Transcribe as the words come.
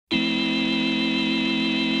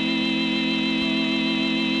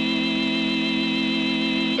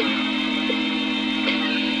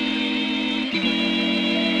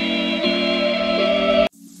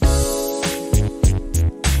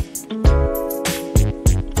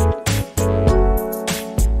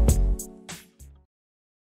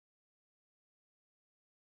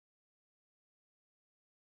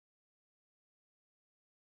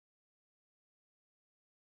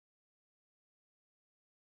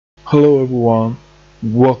Hello everyone,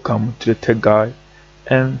 welcome to the Tech Guy,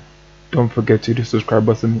 and don't forget to hit the subscribe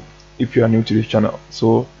button if you are new to this channel.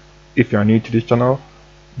 So if you are new to this channel,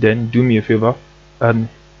 then do me a favor and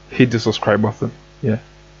hit the subscribe button. Yeah,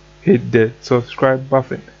 hit the subscribe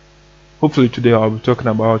button. Hopefully today I'll be talking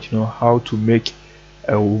about how to make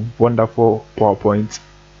a wonderful PowerPoint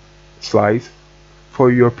slides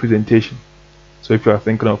for your presentation. So if you are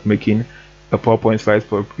thinking of making a PowerPoint slides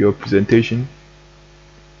for your presentation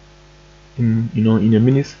in a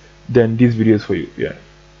minute, then this video is for you. Yeah,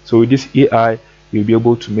 so with this AI you'll be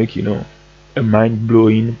able to make a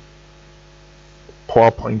mind-blowing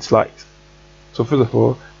PowerPoint slide. So first of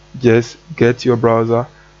all, just get your browser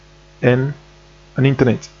and an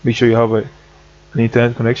internet. Make sure you have an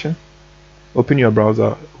internet connection. Open your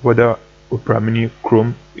browser, whether Opera Mini,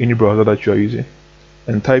 Chrome, any browser that you are using,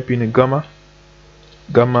 and type in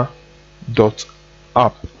gamma.app.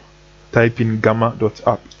 Type in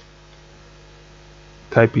gamma.app.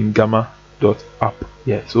 Type in gamma.app.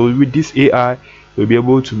 Yeah, so with this AI you'll be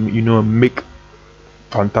able to make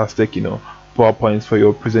fantastic PowerPoints for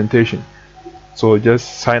your presentation. So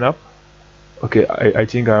just sign up. Okay, I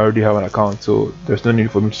think I already have an account, so there's no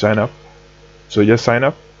need for me to sign up. So just sign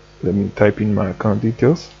up. Let me type in my account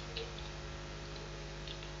details.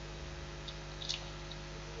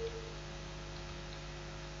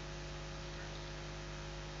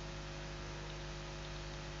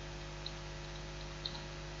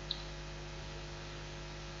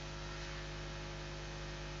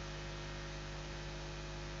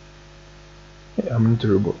 I'm not a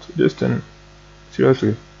robot. Just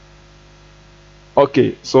seriously.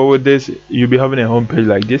 Okay, so with this you'll be having a home page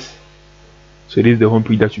like this. So this is the home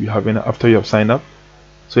page that you'll be having after you have signed up.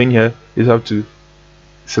 So in here you have to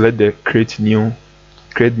select the create new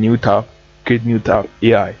tab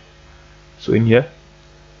AI. So in here,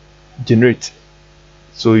 generate.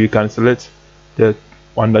 So you can select the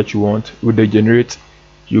one that you want. With the generate,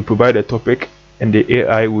 you provide a topic and the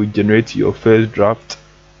AI will generate your first draft,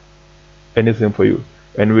 anything for you.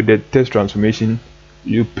 And with the text transformation,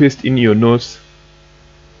 you paste in your notes.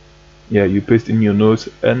 Yeah, you paste in your notes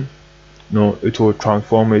and it will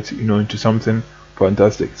transform it into something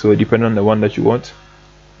fantastic. So depending on the one that you want.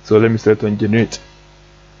 So let me select on generate.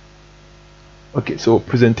 Okay, so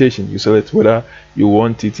presentation, you select whether you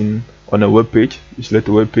want it on a web page. You select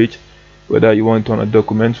a web page. Whether you want it on a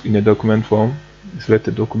document, in a document form, you select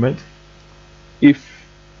a document. If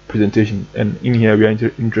presentation, and in here we are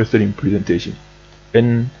interested in presentation,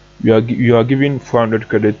 and you are given 400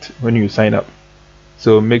 credit when you sign up.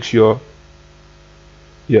 So make sure,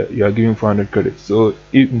 yeah, you are giving 400 credits. So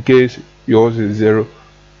if in case yours is 0,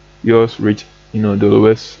 yours reach the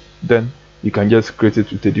lowest, then you can just create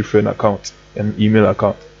it with a different account, an email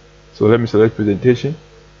account. So let me select presentation.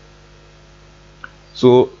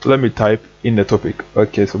 So let me type in the topic.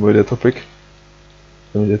 Okay, so with the topic,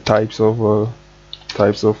 the types of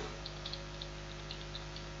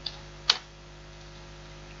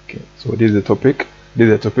okay, so this is the topic. This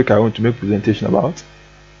is the topic I want to make presentation about.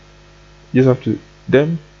 You just have to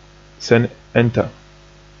then send enter.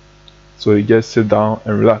 So you just sit down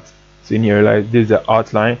and relax. So in here, realize this is the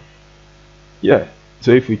outline. Yeah,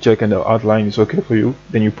 so if you check and the outline is okay for you,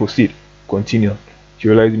 then you proceed, continue. If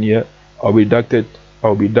you realize in here, I'll be deducted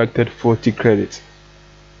 40 credits.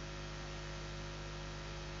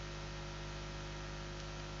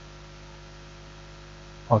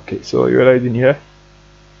 Okay, so you realize in here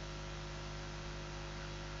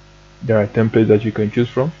there are templates that you can choose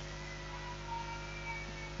from.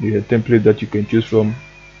 There are templates that you can choose from.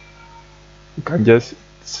 You can just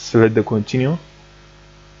select the continue.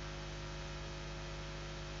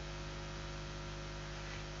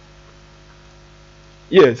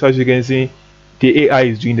 Yes, as you can see, the AI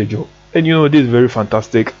is doing the job, and this is very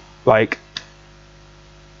fantastic. Like,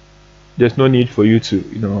 there's no need for you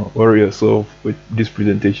to worry yourself with this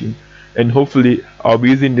presentation, and hopefully I'll be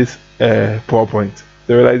using this PowerPoint.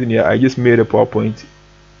 So realizing here, I just made a PowerPoint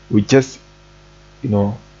with just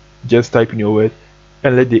type in your word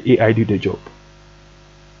and let the AI do the job.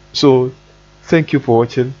 So thank you for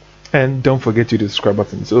watching, and don't forget to hit the subscribe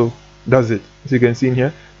button. So that's it, as you can see in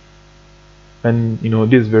here. And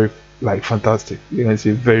this is very fantastic. You can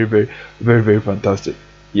see very fantastic.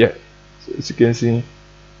 Yeah, so as you can see,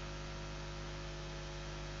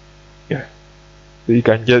 yeah, so you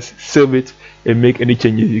can just save it and make any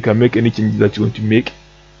changes. You can make any changes that you want to make.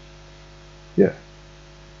 Yeah,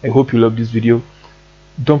 I hope you love this video.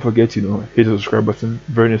 Don't forget to hit the subscribe button,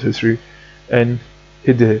 very necessary, and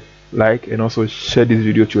hit the like, and also share this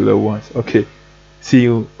video to your loved ones. Okay, see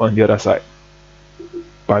you on the other side.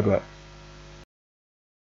 Bye bye.